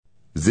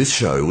This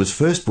show was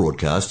first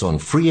broadcast on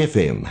Free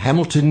FM,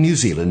 Hamilton, New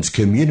Zealand's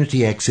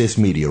community access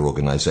media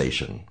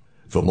organisation.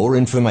 For more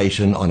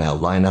information on our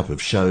lineup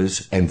of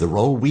shows and the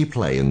role we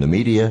play in the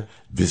media,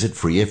 visit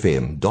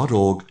freefm.org.nz.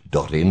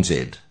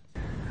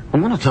 I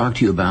want to talk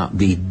to you about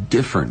the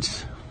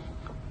difference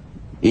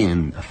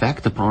in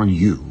effect upon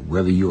you,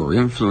 whether you are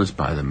influenced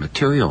by the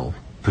material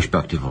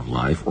perspective of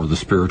life or the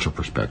spiritual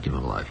perspective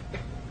of life.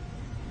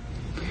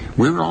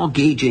 We're all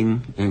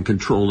gauging and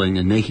controlling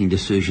and making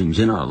decisions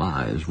in our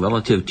lives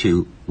relative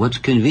to what's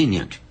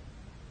convenient.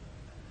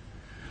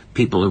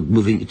 People are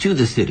moving to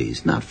the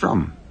cities, not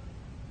from.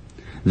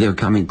 They're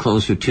coming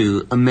closer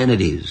to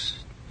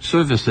amenities,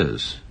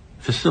 services,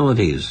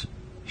 facilities,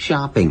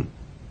 shopping.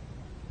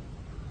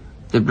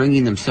 They're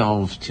bringing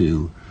themselves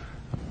to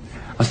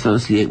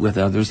associate with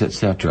others,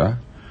 etc.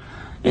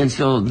 And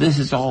so this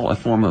is all a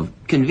form of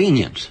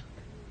convenience.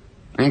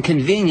 And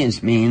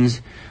convenience means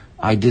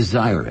I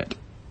desire it.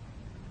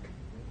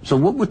 So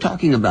what we're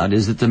talking about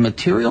is that the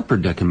material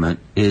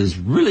predicament is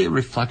really a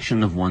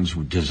reflection of one's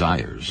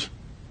desires.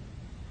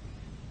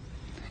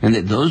 And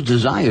that those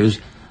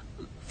desires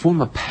form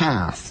a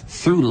path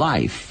through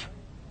life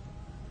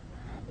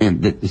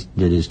and that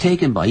is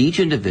taken by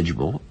each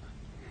individual,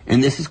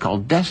 and this is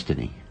called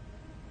destiny.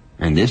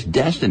 And this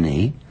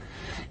destiny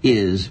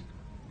is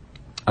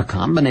a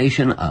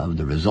combination of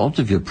the results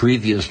of your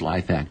previous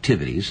life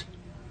activities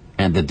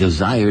and the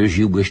desires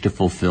you wish to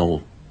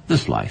fulfill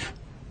this life.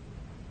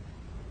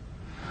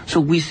 So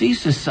we see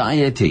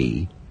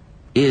society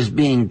is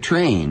being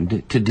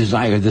trained to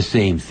desire the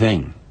same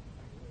thing.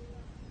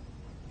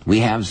 We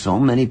have so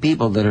many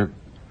people that are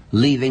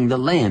leaving the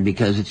land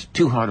because it's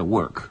too hard to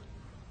work.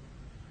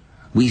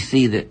 We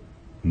see that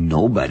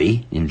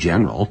nobody, in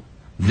general,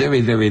 very,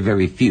 very,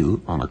 very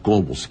few on a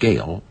global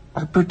scale,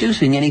 are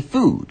producing any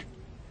food.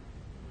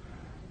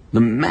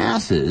 The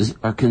masses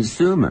are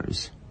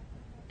consumers,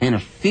 and a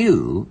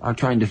few are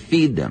trying to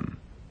feed them.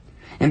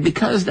 And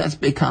because that's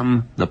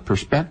become the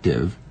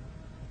perspective,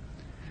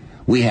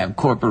 we have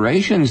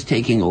corporations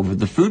taking over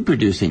the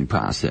food-producing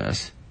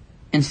process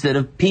instead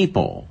of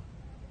people.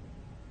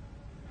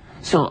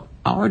 So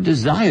our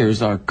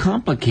desires are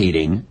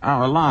complicating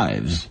our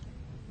lives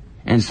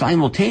and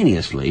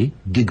simultaneously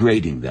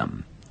degrading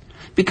them,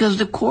 because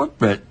the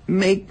corporate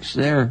makes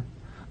their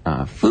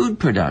food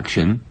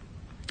production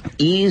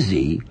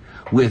easy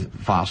with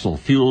fossil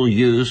fuel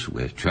use,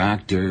 with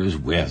tractors,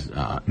 with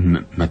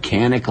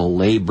mechanical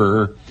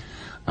labor,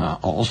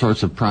 all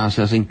sorts of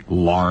processing,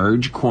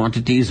 large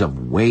quantities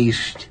of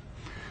waste,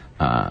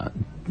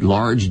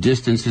 large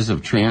distances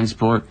of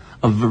transport,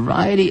 a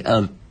variety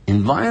of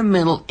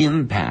environmental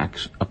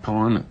impacts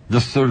upon the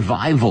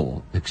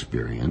survival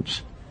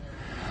experience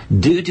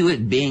due to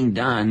it being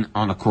done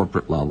on a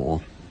corporate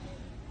level.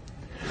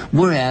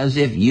 Whereas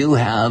if you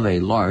have a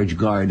large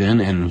garden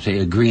and, say,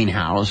 a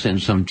greenhouse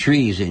and some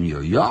trees in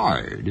your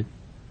yard,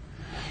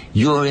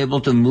 you're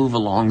able to move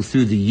along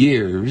through the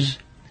years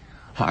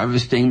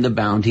harvesting the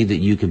bounty that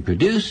you can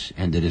produce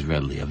and that is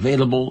readily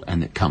available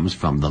and that comes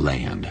from the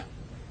land.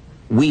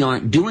 We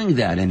aren't doing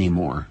that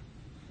anymore.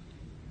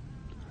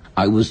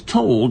 I was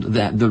told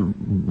that the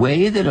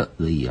way that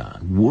the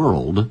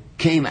world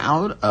came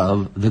out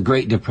of the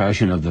Great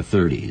Depression of the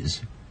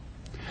 30s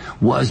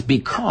was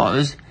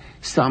because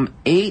some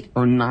 8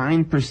 or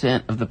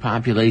 9% of the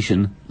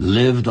population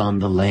lived on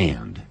the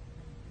land.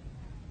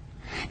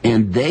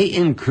 And they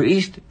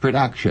increased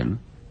production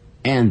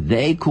and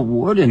they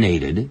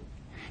coordinated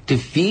to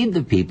feed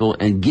the people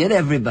and get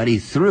everybody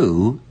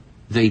through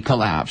the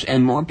collapse.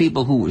 And more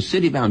people who were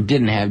city-bound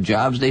didn't have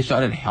jobs. They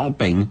started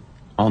helping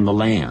on the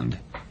land.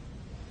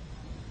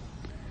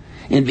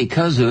 And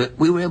because of it,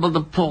 we were able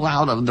to pull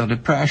out of the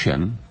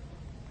depression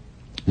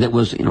that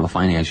was,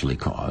 financially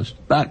caused.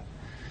 But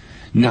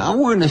now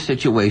we're in a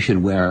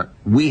situation where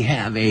we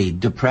have a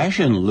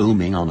depression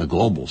looming on a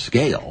global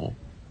scale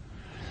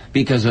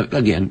because of,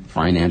 again,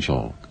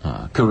 financial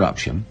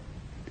corruption.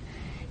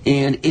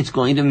 And it's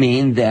going to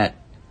mean that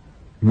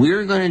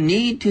we're going to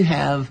need to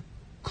have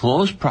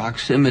close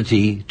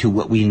proximity to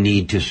what we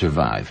need to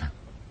survive.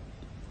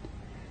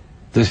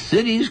 The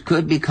cities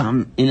could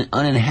become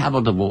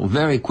uninhabitable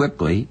very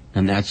quickly,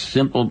 and that's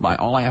simple. By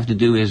all I have to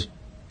do is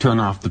turn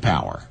off the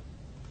power.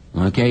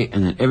 Okay?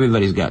 And then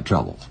everybody's got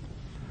trouble.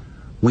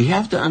 We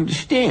have to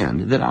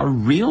understand that our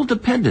real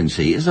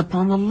dependency is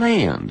upon the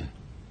land.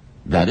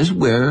 That is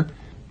where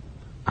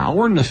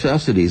our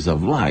necessities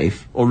of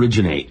life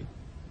originate.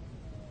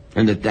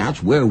 And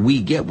that's where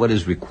we get what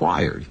is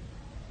required.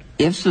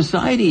 If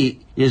society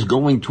is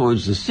going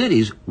towards the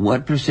cities,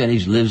 what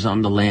percentage lives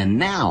on the land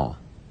now?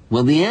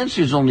 Well, the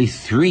answer is only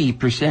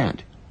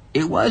 3%.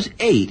 It was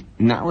 8,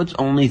 now it's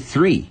only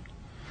 3.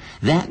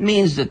 That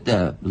means that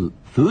the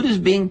food is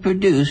being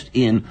produced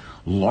in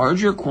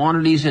larger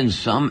quantities in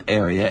some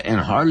area and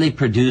hardly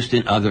produced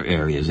in other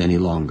areas any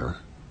longer.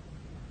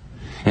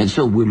 And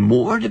so we're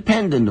more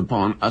dependent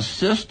upon a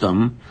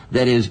system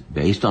that is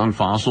based on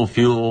fossil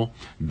fuel,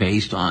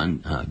 based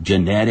on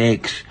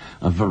genetics,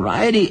 a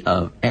variety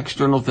of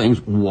external things,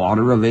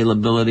 water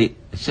availability,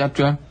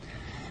 etc.,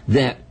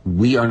 that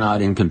we are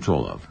not in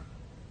control of.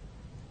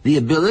 The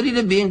ability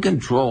to be in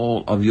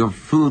control of your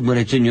food when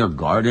it's in your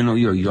garden or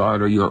your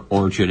yard or your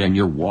orchard, and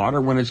your water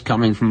when it's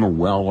coming from a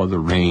well or the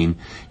rain,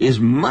 is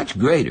much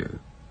greater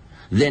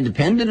than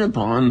dependent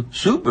upon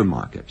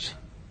supermarkets.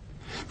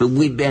 But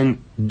we've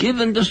been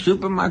given the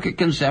supermarket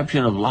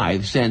conception of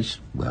life since,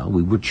 well,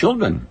 we were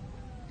children.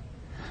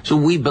 So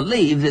we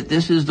believe that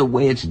this is the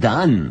way it's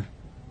done,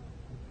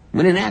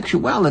 when in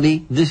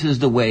actuality, this is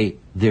the way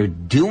they're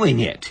doing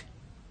it.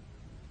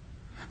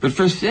 But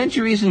for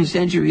centuries and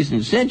centuries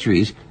and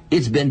centuries,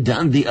 it's been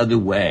done the other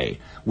way,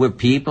 where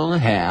people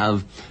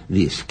have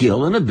the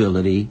skill and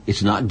ability.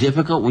 It's not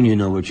difficult when you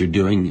know what you're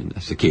doing, and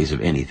that's the case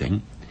of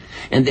anything.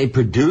 And they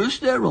produce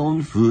their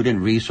own food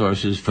and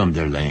resources from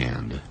their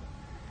land.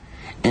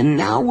 And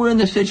now we're in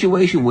the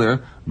situation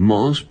where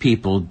most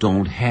people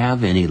don't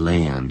have any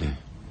land.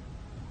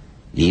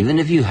 Even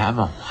if you have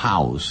a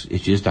house,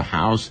 it's just a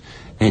house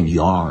and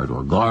yard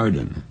or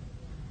garden.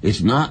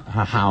 It's not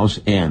a house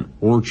and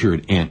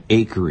orchard and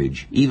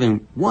acreage,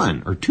 even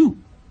one or two.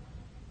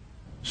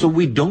 So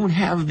we don't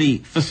have the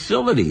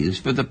facilities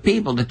for the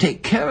people to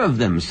take care of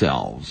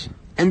themselves.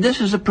 And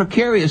this is a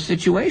precarious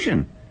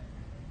situation.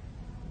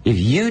 If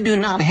you do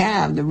not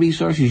have the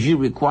resources you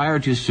require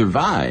to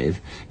survive,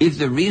 if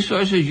the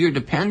resources you're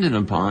dependent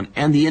upon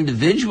and the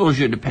individuals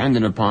you're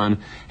dependent upon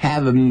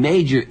have a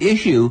major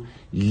issue,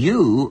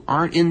 you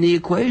aren't in the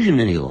equation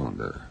any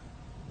longer.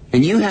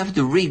 And you have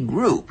to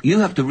regroup. You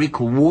have to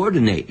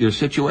re-coordinate your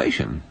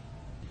situation.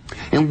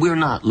 And we're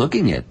not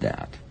looking at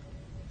that.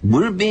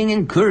 We're being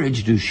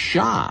encouraged to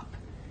shop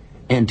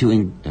and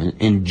to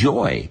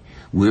enjoy.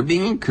 We're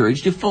being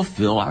encouraged to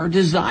fulfill our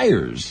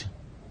desires.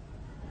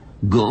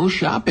 Go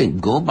shopping.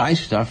 Go buy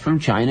stuff from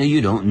China you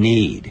don't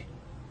need.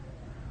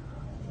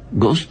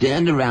 Go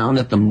stand around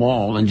at the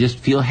mall and just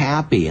feel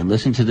happy and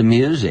listen to the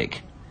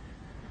music.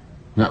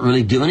 Not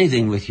really do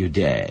anything with your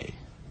day.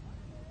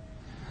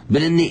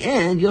 But in the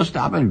end, you'll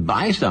stop and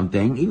buy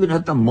something, even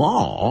at the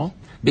mall,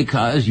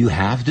 because you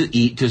have to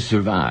eat to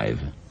survive.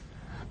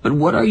 But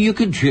what are you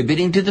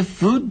contributing to the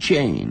food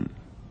chain?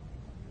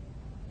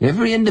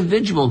 Every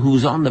individual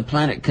who's on the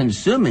planet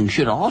consuming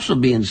should also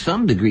be in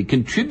some degree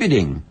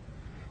contributing.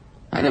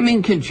 I don't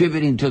mean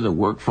contributing to the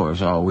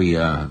workforce. Oh,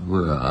 we're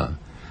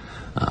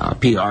a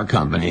PR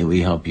company. We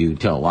help you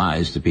tell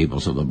lies to people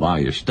so they'll buy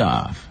your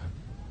stuff.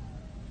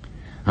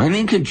 I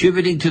mean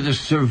contributing to the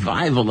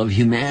survival of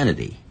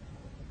humanity.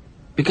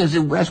 Because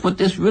that's what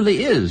this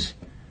really is.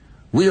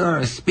 We are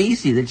a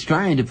species that's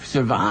trying to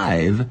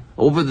survive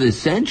over the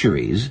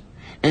centuries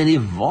and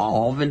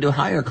evolve into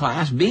higher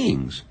class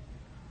beings.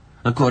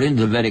 According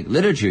to the Vedic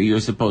literature,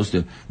 you're supposed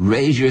to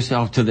raise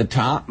yourself to the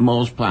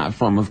topmost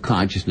platform of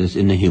consciousness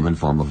in the human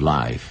form of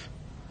life.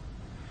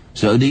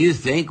 So do you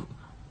think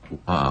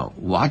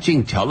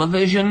watching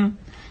television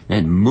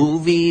and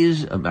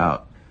movies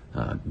about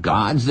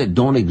gods that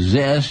don't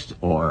exist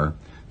or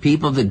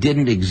people that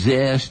didn't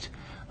exist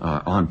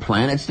on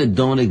planets that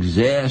don't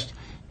exist,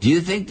 do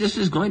you think this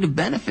is going to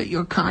benefit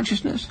your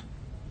consciousness?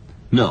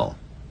 No.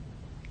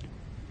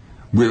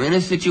 We're in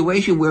a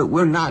situation where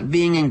we're not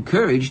being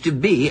encouraged to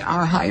be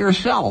our higher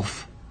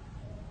self.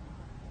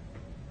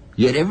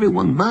 Yet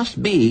everyone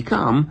must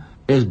become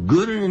as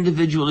good an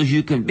individual as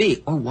you can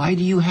be, or why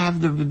do you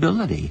have the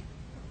ability?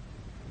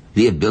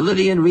 The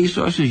ability and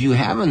resources you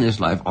have in this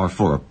life are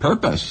for a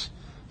purpose.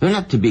 They're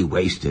not to be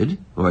wasted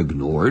or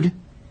ignored.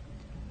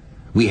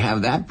 We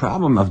have that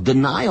problem of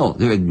denial.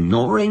 They're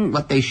ignoring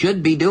what they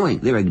should be doing.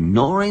 They're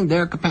ignoring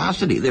their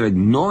capacity. They're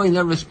ignoring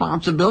their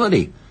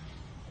responsibility.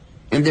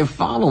 And they're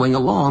following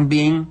along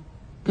being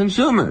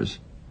consumers.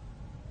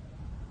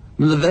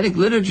 The Vedic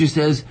literature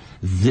says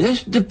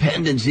this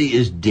dependency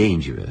is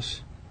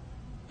dangerous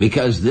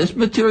because this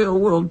material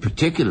world,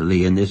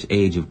 particularly in this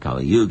age of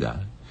Kali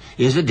Yuga,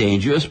 is a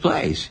dangerous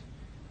place.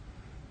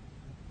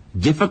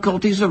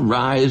 Difficulties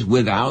arise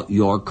without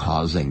your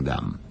causing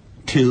them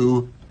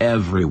to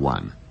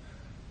everyone.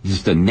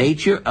 It's the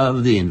nature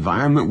of the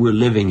environment we're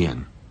living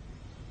in.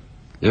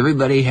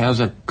 Everybody has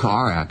a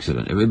car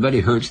accident.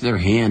 Everybody hurts their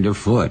hand or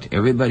foot.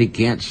 Everybody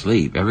can't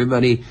sleep.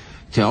 Everybody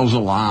tells a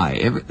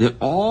lie.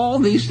 All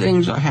these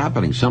things are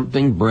happening.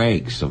 Something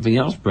breaks. Something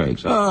else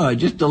breaks. Oh, I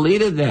just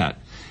deleted that.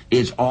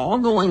 It's all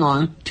going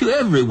on to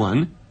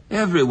everyone,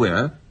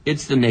 everywhere.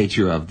 It's the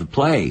nature of the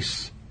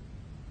place.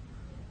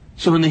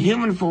 So in the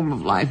human form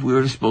of life,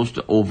 we're supposed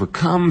to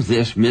overcome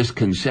this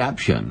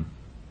misconception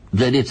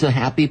that it's a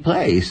happy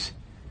place.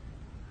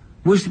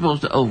 We're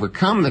supposed to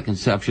overcome the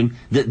conception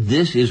that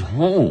this is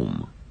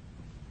home.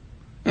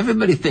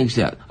 Everybody thinks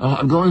that. Oh,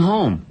 I'm going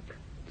home.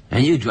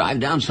 And you drive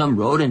down some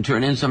road and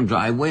turn in some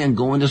driveway and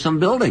go into some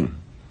building.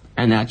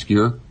 And that's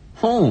your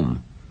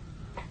home.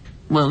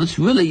 Well, it's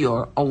really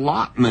your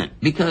allotment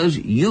because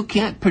you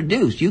can't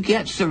produce. You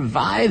can't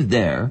survive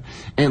there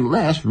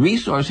unless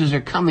resources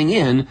are coming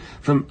in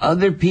from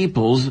other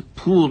people's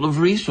pool of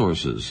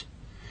resources.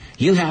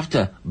 You have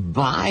to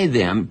buy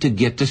them to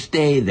get to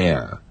stay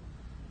there.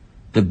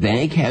 The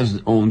bank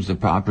owns the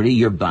property.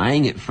 You're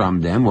buying it from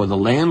them, or the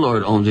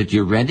landlord owns it.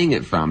 You're renting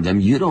it from them.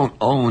 You don't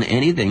own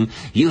anything.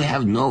 You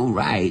have no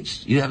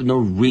rights. You have no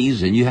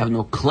reason. You have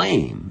no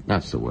claim.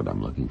 That's the word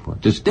I'm looking for.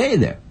 To stay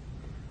there.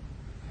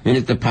 And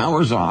if the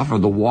power's off or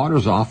the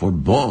water's off or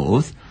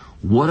both,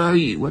 what do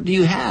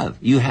you have?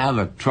 You have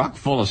a truck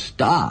full of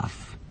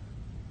stuff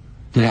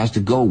that has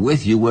to go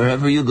with you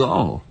wherever you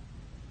go.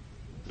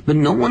 But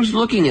no one's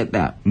looking at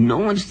that. No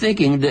one's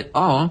thinking that,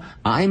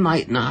 I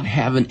might not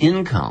have an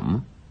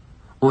income,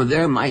 or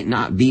there might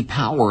not be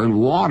power and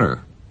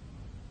water.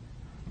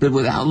 But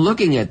without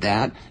looking at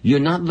that, you're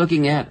not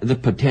looking at the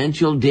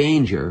potential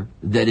danger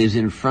that is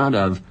in front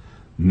of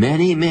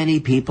many, many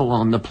people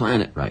on the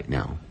planet right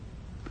now.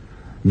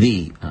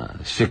 The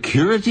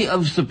security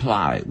of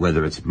supply,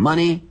 whether it's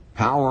money,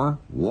 power,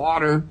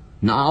 water,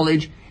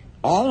 knowledge,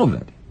 all of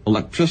it,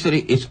 electricity,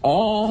 it's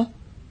all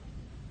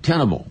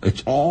tenable.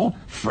 It's all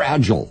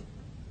fragile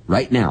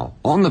right now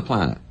on the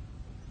planet.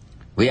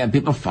 We have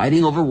people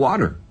fighting over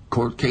water,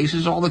 court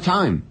cases all the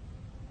time.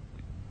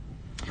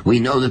 We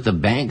know that the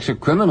banks are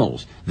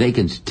criminals. They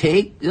can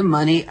take the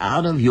money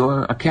out of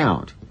your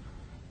account.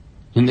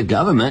 In the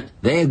government,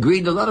 they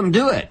agreed to let them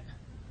do it.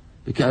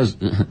 Because,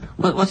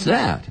 what's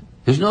that?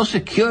 There's no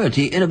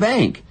security in a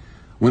bank.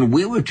 When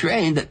we were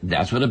trained,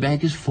 that's what a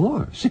bank is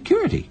for,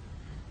 security.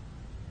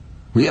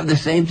 We have the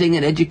same thing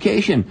in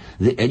education.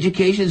 The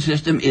education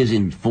system is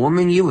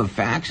informing you of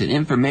facts and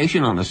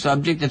information on a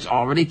subject that's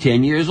already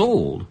 10 years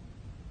old.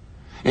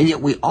 And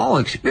yet we all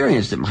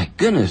experience that, my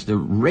goodness, the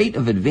rate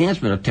of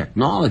advancement of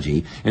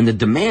technology and the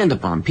demand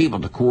upon people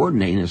to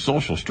coordinate in a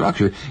social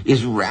structure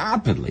is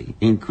rapidly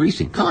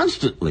increasing,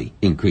 constantly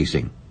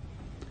increasing.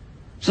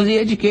 So the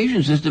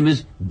education system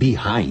is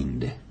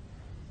behind.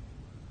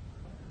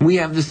 We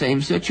have the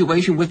same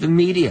situation with the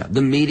media.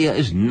 The media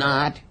is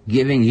not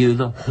giving you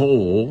the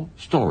whole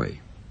story.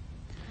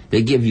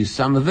 They give you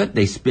some of it,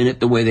 they spin it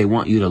the way they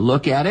want you to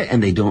look at it,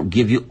 and they don't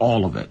give you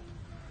all of it.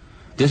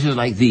 This is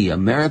like the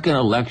American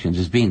elections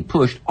is being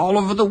pushed all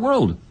over the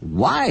world.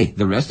 Why?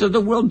 The rest of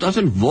the world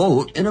doesn't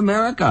vote in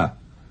America.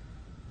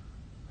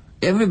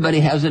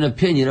 Everybody has an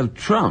opinion of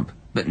Trump,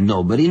 but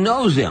nobody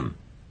knows him.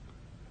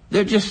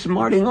 They're just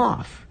smarting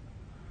off.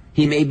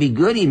 He may be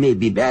good, he may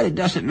be bad, it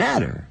doesn't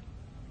matter.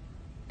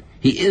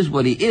 He is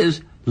what he is.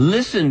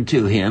 Listen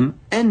to him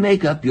and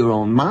make up your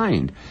own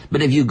mind.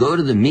 But if you go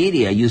to the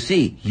media, you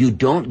see, you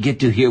don't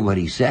get to hear what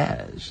he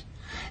says.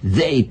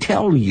 They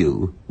tell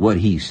you what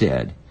he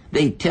said.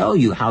 They tell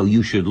you how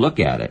you should look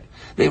at it.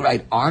 They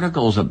write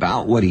articles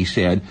about what he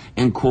said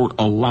and quote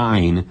a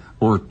line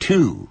or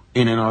two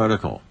in an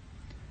article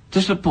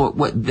to support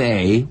what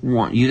they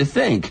want you to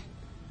think.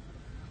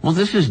 Well,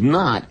 this is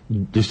not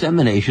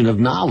dissemination of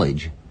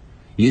knowledge.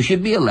 You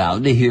should be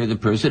allowed to hear the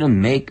person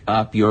and make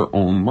up your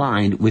own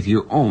mind with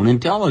your own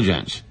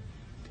intelligence.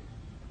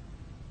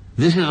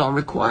 This is a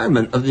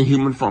requirement of the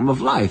human form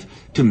of life,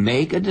 to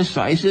make a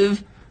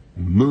decisive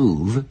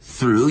move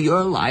through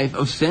your life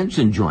of sense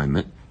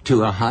enjoyment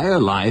to a higher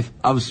life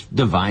of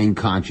divine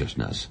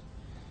consciousness.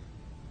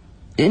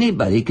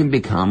 Anybody can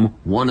become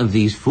one of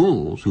these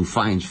fools who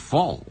finds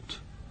fault.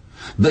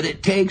 But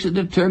it takes a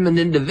determined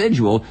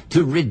individual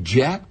to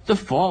reject the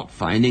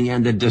fault-finding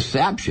and the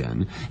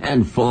deception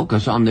and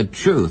focus on the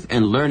truth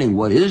and learning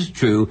what is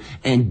true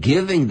and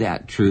giving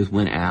that truth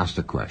when asked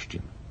a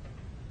question.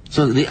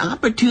 So the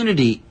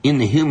opportunity in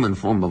the human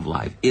form of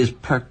life is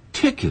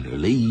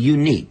particularly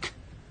unique.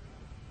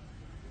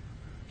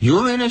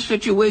 You're in a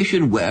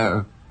situation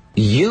where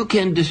you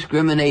can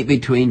discriminate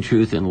between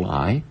truth and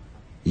lie.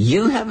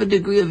 You have a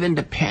degree of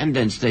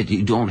independence that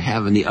you don't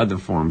have in the other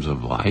forms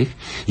of life.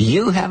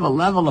 You have a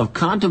level of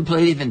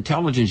contemplative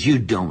intelligence you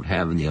don't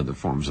have in the other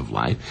forms of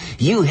life.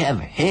 You have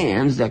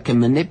hands that can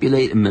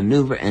manipulate and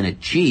maneuver and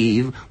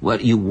achieve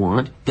what you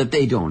want that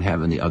they don't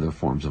have in the other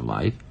forms of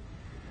life.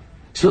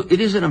 So it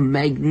is a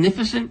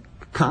magnificent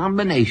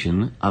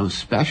combination of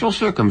special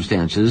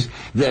circumstances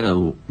that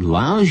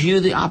allows you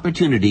the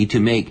opportunity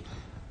to make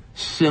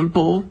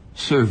simple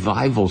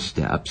survival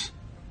steps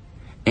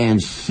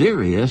and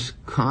serious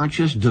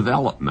conscious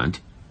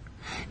development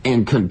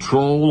and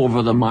control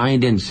over the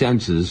mind and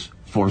senses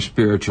for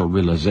spiritual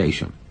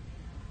realization.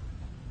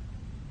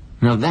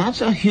 Now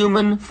that's a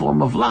human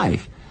form of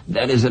life.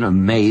 That is an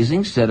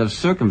amazing set of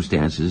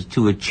circumstances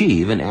to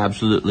achieve an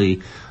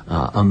absolutely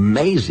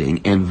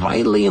amazing and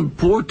vitally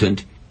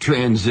important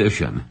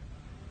transition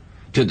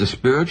to the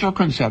spiritual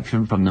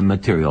conception from the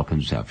material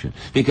conception.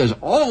 Because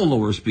all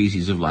lower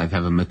species of life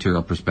have a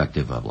material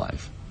perspective of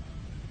life.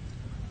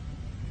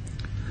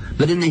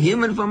 But in the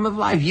human form of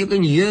life, you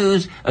can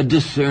use a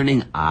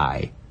discerning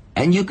eye,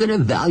 and you can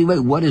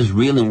evaluate what is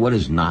real and what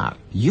is not.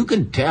 You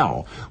can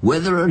tell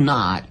whether or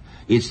not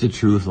it's the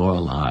truth or a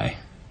lie.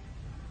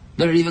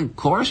 There are even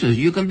courses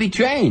you can be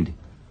trained.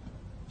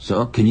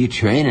 So, can you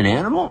train an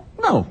animal?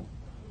 No.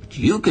 But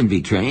you can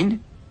be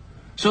trained.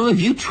 So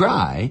if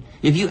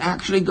you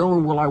actually go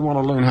and, well, I want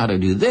to learn how to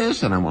do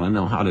this, and I want to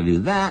know how to do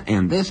that,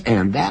 and this,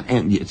 and that,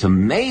 and it's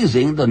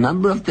amazing the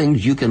number of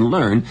things you can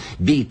learn,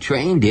 be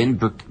trained in,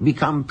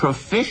 become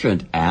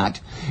proficient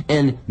at,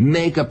 and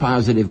make a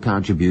positive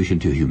contribution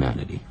to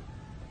humanity.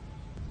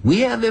 We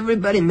have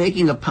everybody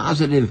making a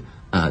positive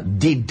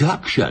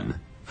deduction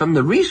from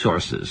the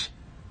resources.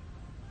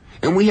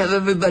 And we have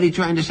everybody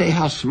trying to say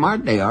how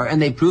smart they are,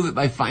 and they prove it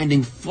by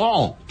finding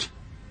fault.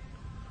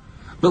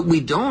 But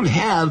we don't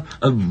have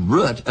a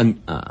root, a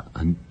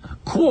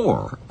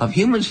core of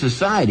human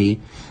society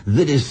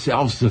that is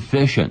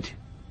self-sufficient,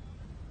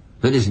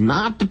 that is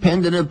not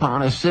dependent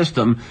upon a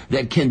system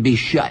that can be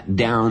shut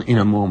down in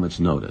a moment's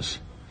notice.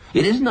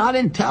 It is not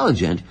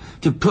intelligent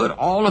to put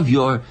all of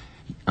your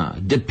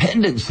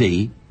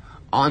dependency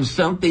on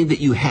something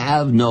that you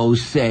have no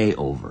say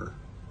over.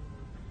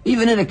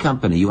 Even in a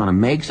company, you want to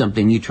make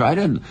something, you try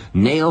to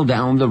nail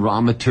down the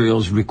raw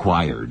materials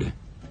required.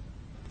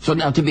 So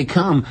now to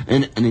become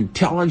an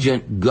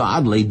intelligent,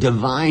 godly,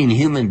 divine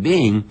human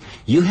being,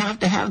 you have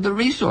to have the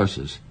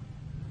resources.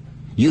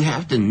 You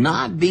have to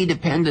not be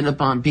dependent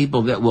upon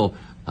people that will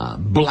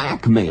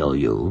blackmail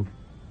you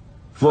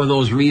for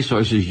those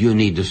resources you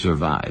need to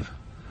survive.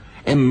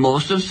 And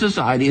most of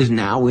society is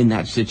now in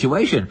that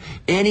situation.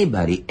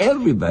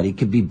 Everybody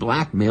could be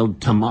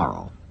blackmailed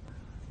tomorrow.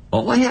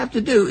 All I have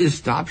to do is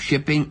stop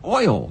shipping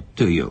oil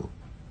to you.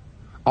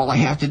 All I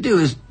have to do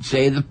is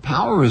say the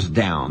power is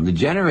down, the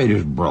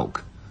generator's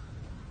broke.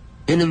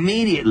 And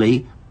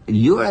immediately,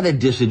 you're at a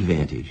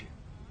disadvantage.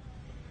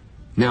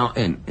 Now,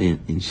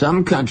 in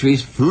some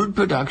countries, food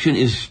production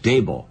is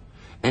stable.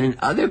 And in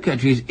other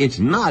countries, it's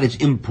not. It's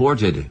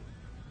imported.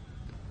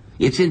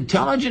 It's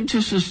intelligent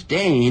to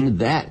sustain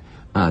that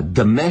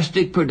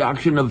domestic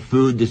production of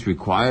food that's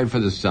required for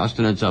the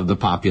sustenance of the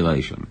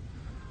population.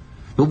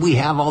 But we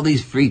have all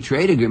these free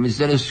trade agreements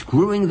that are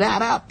screwing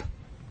that up.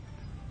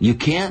 You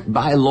can't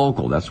buy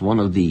local. That's one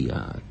of the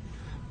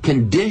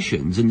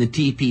conditions in the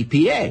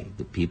TPPA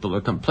that people are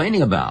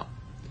complaining about.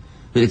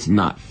 That it's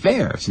not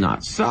fair. It's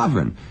not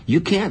sovereign. You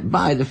can't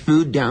buy the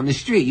food down the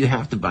street. You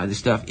have to buy the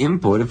stuff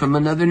imported from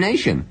another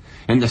nation.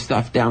 And the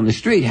stuff down the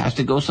street has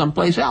to go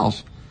someplace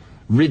else.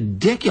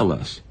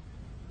 Ridiculous.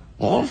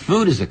 All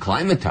food is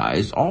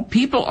acclimatized. All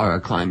people are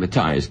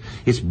acclimatized.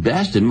 It's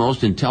best and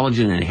most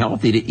intelligent and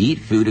healthy to eat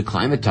food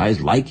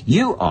acclimatized like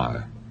you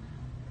are.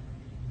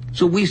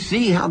 So we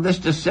see how this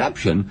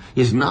deception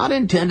is not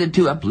intended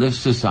to uplift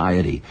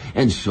society.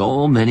 And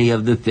so many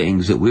of the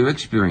things that we're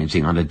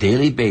experiencing on a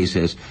daily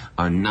basis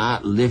are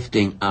not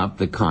lifting up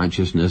the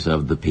consciousness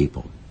of the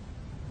people.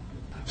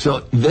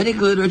 So Vedic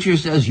literature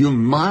says you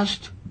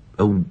must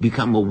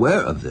become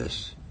aware of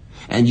this.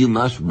 And you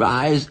must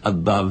rise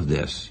above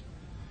this.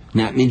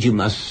 And that means you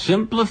must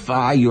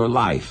simplify your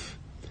life.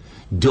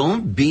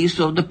 Don't be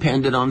so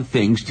dependent on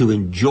things to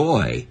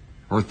enjoy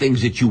or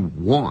things that you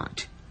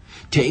want.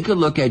 Take a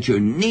look at your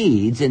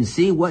needs and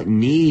see what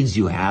needs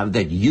you have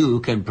that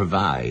you can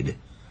provide.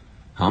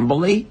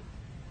 Humbly,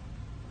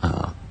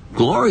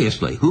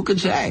 gloriously, who could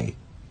say?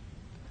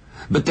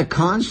 But the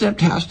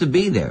concept has to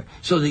be there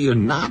so that you're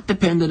not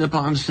dependent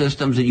upon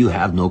systems that you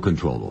have no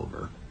control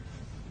over.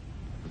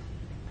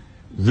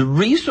 The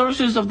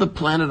resources of the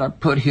planet are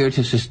put here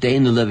to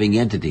sustain the living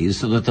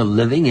entities so that the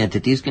living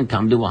entities can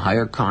come to a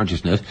higher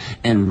consciousness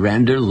and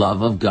render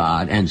love of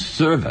God and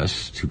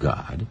service to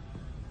God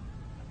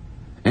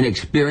and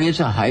experience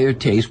a higher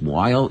taste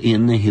while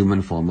in the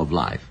human form of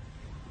life.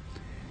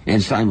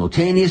 And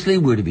simultaneously,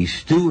 we're to be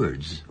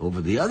stewards over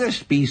the other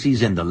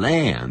species and the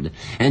land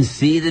and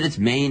see that it's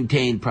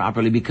maintained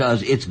properly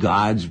because it's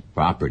God's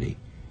property.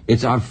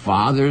 It's our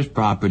Father's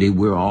property.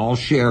 We're all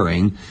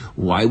sharing.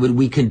 Why would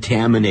we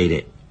contaminate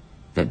it?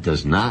 That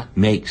does not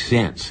make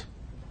sense.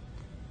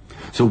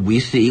 So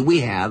we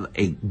have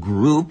a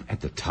group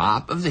at the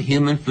top of the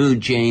human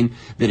food chain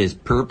that is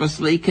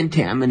purposely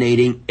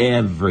contaminating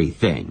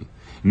everything,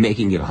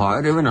 making it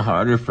harder and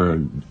harder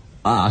for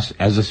us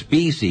as a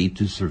species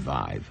to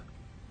survive.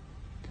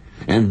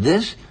 And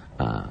this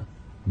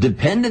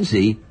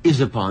dependency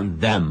is upon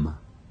them.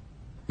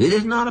 It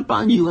is not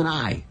upon you and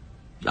I.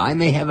 I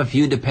may have a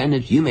few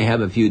dependents, you may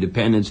have a few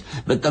dependents,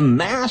 but the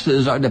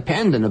masses are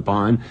dependent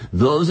upon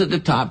those at the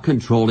top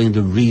controlling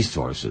the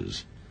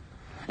resources.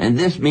 And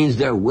this means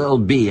there will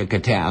be a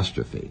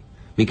catastrophe,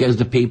 because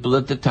the people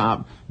at the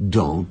top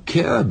don't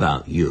care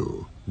about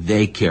you.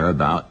 They care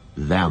about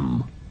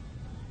them.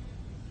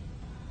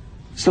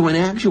 So in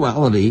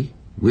actuality,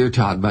 we're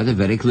taught by the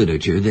Vedic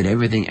literature that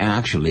everything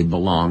actually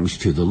belongs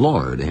to the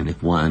Lord, and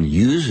if one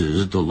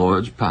uses the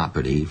Lord's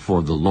property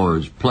for the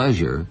Lord's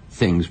pleasure,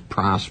 things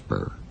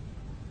prosper.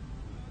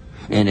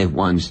 And if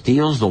one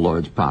steals the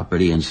Lord's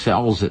property and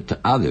sells it to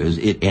others,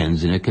 it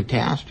ends in a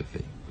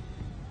catastrophe.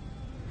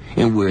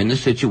 And we're in the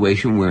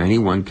situation where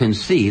anyone can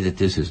see that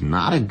this is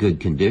not a good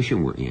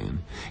condition we're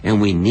in,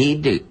 and we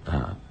need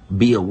to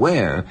be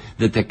aware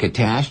that the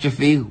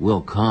catastrophe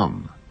will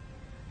come.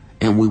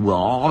 And we will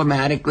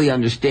automatically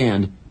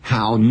understand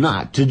how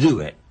not to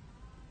do it.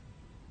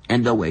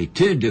 And the way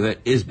to do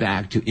it is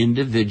back to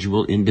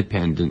individual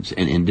independence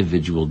and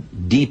individual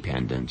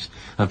dependence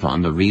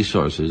upon the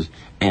resources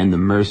and the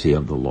mercy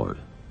of the Lord.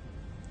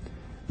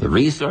 The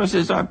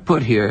resources are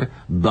put here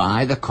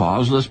by the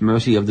causeless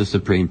mercy of the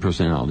Supreme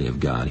Personality of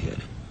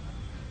Godhead.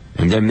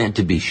 And they're meant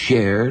to be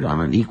shared on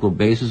an equal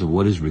basis of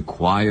what is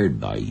required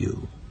by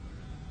you.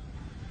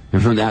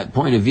 And from that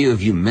point of view,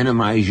 if you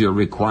minimize your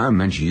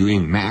requirements, you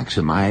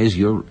maximize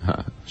your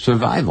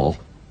survival.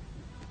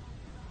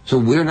 So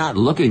we're not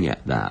looking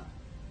at that.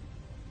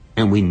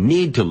 And we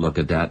need to look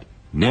at that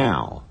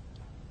now.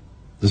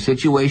 The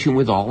situation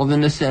with all of the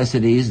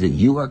necessities that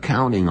you are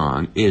counting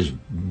on is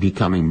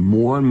becoming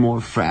more and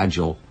more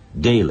fragile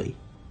daily.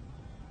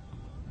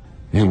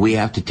 And we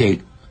have to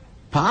take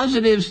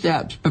positive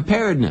steps.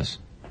 Preparedness.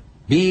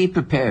 Be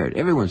prepared.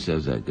 Everyone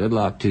says that. Good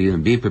luck to you,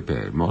 and be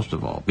prepared. Most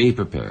of all, be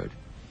prepared.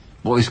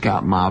 Boy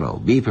Scout motto,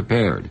 be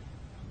prepared.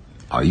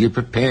 Are you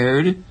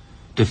prepared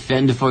to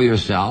fend for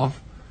yourself?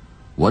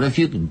 What if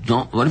you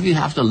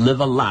have to live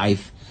a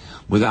life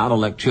without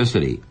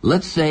electricity?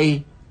 Let's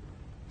say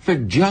for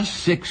just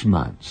 6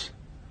 months.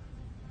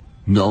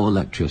 No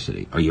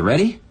electricity. Are you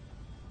ready?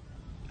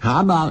 How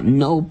about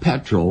no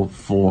petrol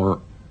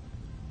for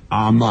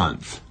a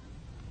month?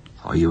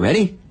 Are you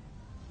ready?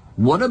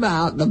 What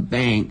about the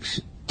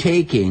banks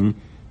taking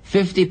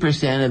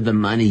 50% of the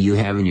money you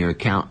have in your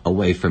account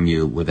away from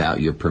you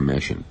without your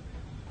permission?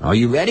 Are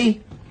you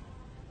ready?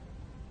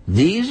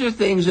 These are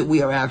things that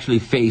we are actually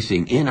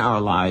facing in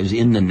our lives,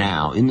 in the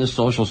now, in the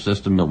social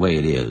system the way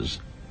it is.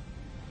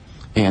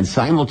 And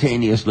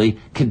simultaneously,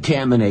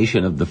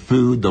 contamination of the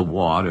food, the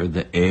water,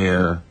 the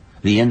air,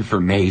 the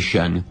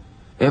information,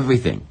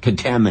 everything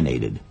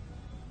contaminated.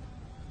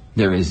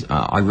 There is,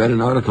 I read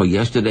an article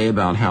yesterday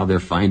about how they're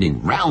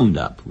finding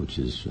Roundup, which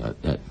is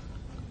that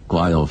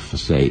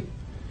glyphosate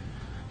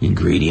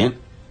ingredient,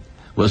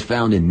 was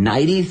found in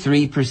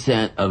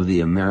 93% of the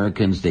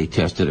Americans they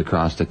tested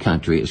across the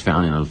country. It was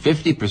found in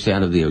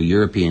 50% of the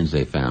Europeans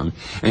they found,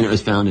 and it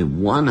was found in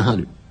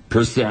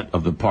 100%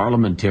 of the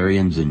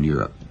parliamentarians in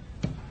Europe.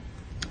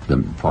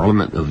 The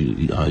Parliament of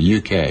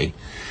UK,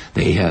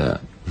 they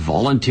had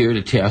volunteered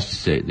to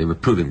test. They were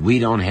proving we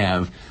don't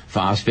have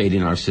phosphate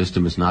in our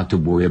system. It's not to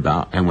worry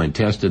about. And when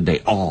tested, they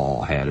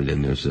all had it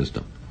in their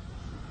system.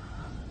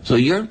 So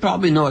you're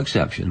probably no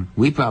exception.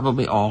 We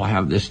probably all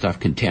have this stuff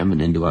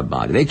contaminated into our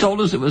body. They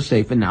told us it was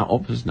safe, and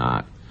now, it's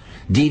not.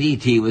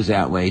 DDT was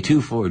that way,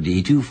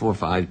 2,4-D,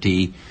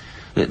 2,4,5-T.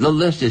 The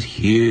list is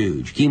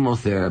huge.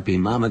 Chemotherapy,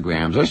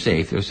 mammograms are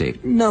safe. They're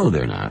safe. No,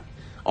 they're not.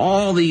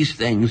 All these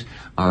things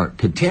are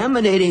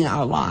contaminating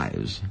our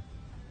lives.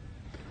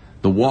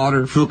 The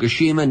water,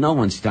 Fukushima, no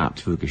one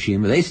stopped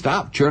Fukushima. They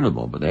stopped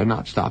Chernobyl, but they're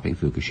not stopping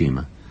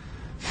Fukushima.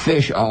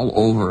 Fish all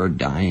over are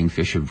dying.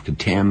 Fish are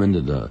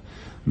contaminated. The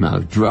amount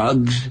of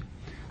drugs.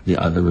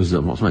 There was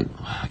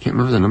I can't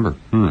remember the number.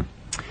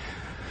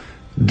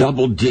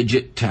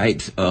 Double-digit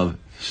types of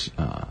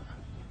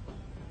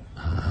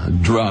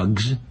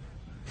drugs,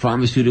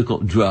 pharmaceutical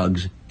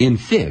drugs in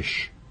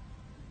fish.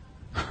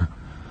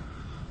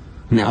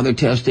 Now they're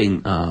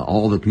testing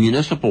all the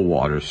municipal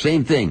water.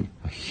 Same thing.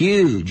 A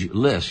huge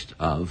list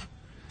of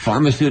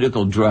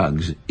pharmaceutical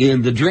drugs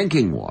in the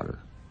drinking water.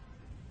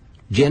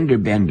 Gender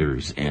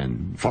benders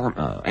and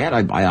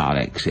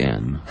antibiotics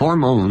and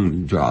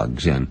hormone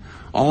drugs and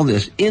all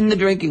this in the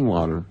drinking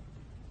water.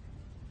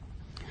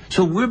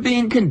 So we're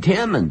being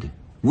contaminated.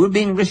 We're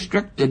being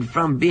restricted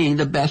from being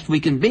the best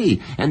we can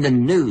be. And the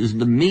news,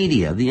 the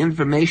media, the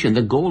information,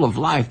 the goal of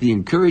life, the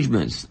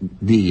encouragements,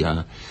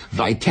 the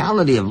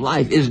vitality of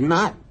life is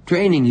not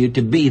training you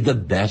to be the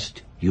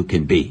best you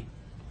can be.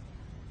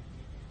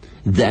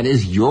 That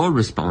is your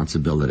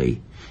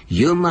responsibility.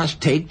 You must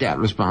take that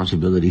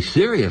responsibility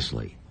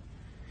seriously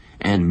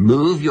and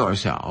move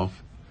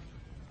yourself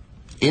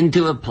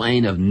into a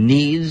plane of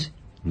needs,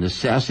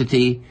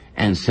 necessity,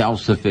 and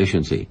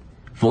self-sufficiency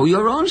for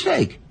your own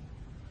sake.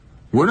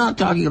 We're not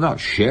talking about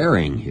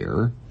sharing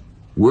here.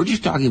 We're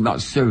just talking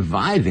about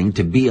surviving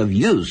to be of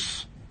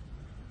use.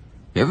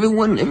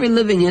 Everyone, every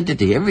living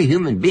entity, every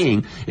human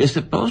being is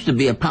supposed to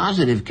be a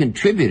positive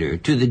contributor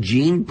to the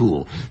gene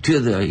pool, to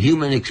the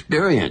human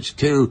experience,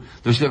 to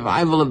the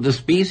survival of the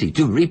species,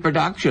 to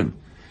reproduction,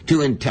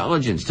 to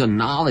intelligence, to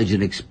knowledge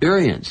and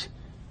experience.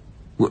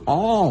 We're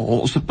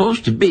all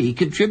supposed to be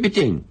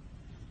contributing.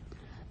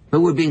 But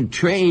we're being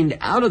trained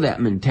out of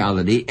that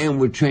mentality, and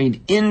we're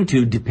trained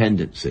into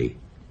dependency.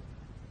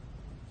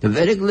 The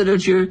Vedic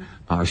literature,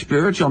 our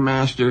spiritual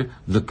master,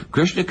 the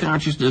Krishna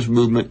consciousness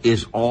movement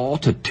is all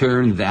to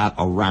turn that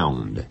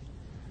around.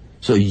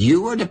 So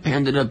you are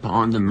dependent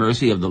upon the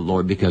mercy of the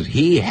Lord because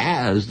He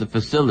has the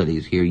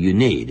facilities here you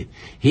need.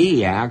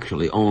 He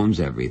actually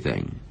owns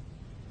everything.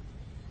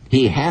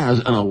 He has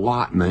an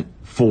allotment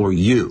for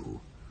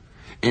you.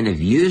 And if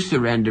you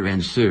surrender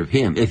and serve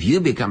Him, if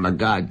you become a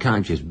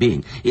God-conscious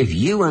being, if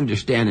you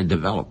understand and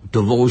develop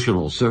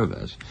devotional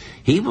service,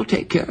 He will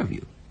take care of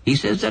you. He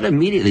says that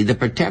immediately. The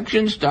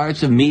protection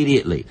starts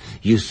immediately.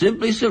 You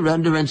simply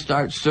surrender and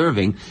start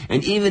serving,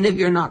 and even if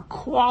you're not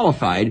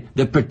qualified,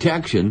 the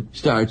protection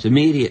starts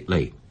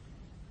immediately.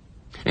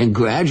 And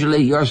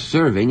gradually you're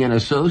serving and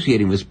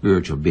associating with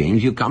spiritual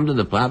beings. You come to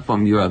the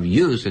platform, you're of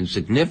use and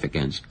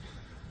significance.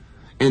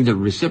 And the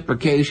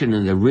reciprocation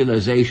and the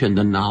realization,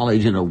 the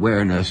knowledge and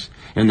awareness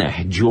and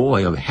the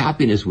joy of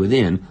happiness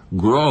within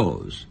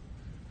grows.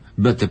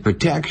 But the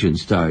protection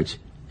starts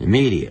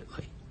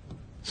immediately.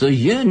 So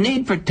you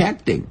need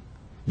protecting.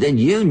 Then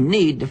you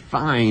need to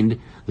find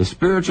the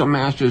spiritual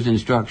master's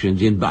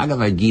instructions in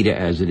Bhagavad Gita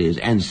as it is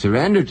and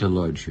surrender to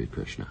Lord Sri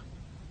Krishna.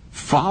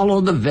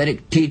 Follow the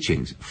Vedic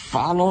teachings.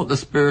 Follow the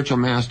spiritual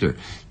master.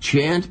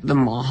 Chant the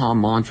Maha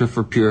Mantra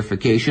for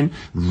purification.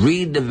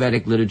 Read the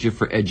Vedic literature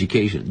for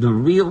education. The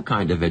real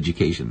kind of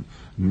education.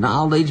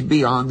 Knowledge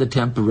beyond the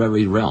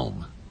temporary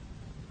realm.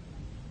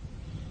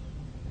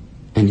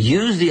 And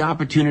use the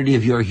opportunity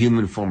of your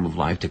human form of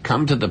life to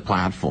come to the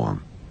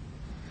platform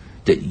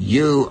that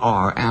you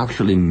are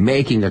actually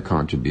making a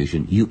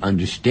contribution. You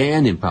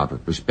understand in proper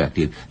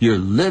perspective. You're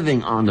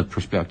living on the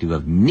perspective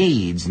of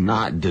needs,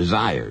 not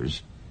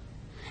desires.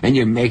 And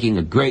you're making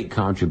a great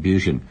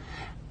contribution,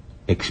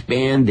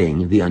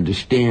 expanding the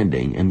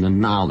understanding and the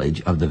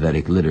knowledge of the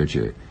Vedic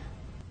literature.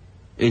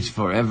 It's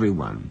for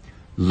everyone.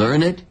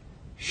 Learn it,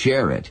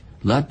 share it.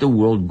 Let the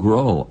world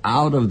grow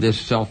out of this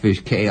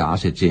selfish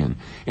chaos it's in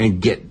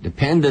and get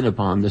dependent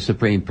upon the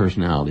Supreme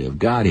Personality of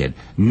Godhead,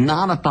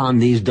 not upon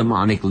these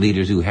demonic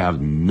leaders who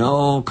have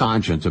no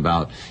conscience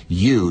about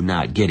you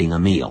not getting a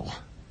meal.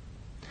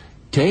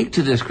 Take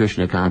to this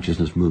Krishna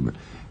consciousness movement.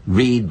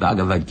 Read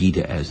Bhagavad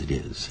Gita as it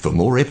is. For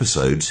more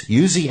episodes,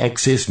 use the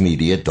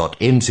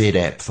accessmedia.nz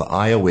app for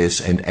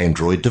iOS and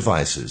Android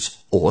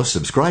devices, or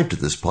subscribe to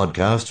this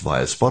podcast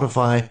via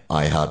Spotify,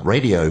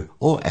 iHeartRadio,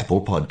 or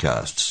Apple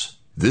Podcasts.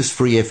 This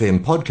Free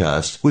FM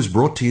podcast was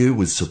brought to you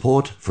with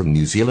support from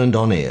New Zealand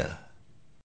On Air.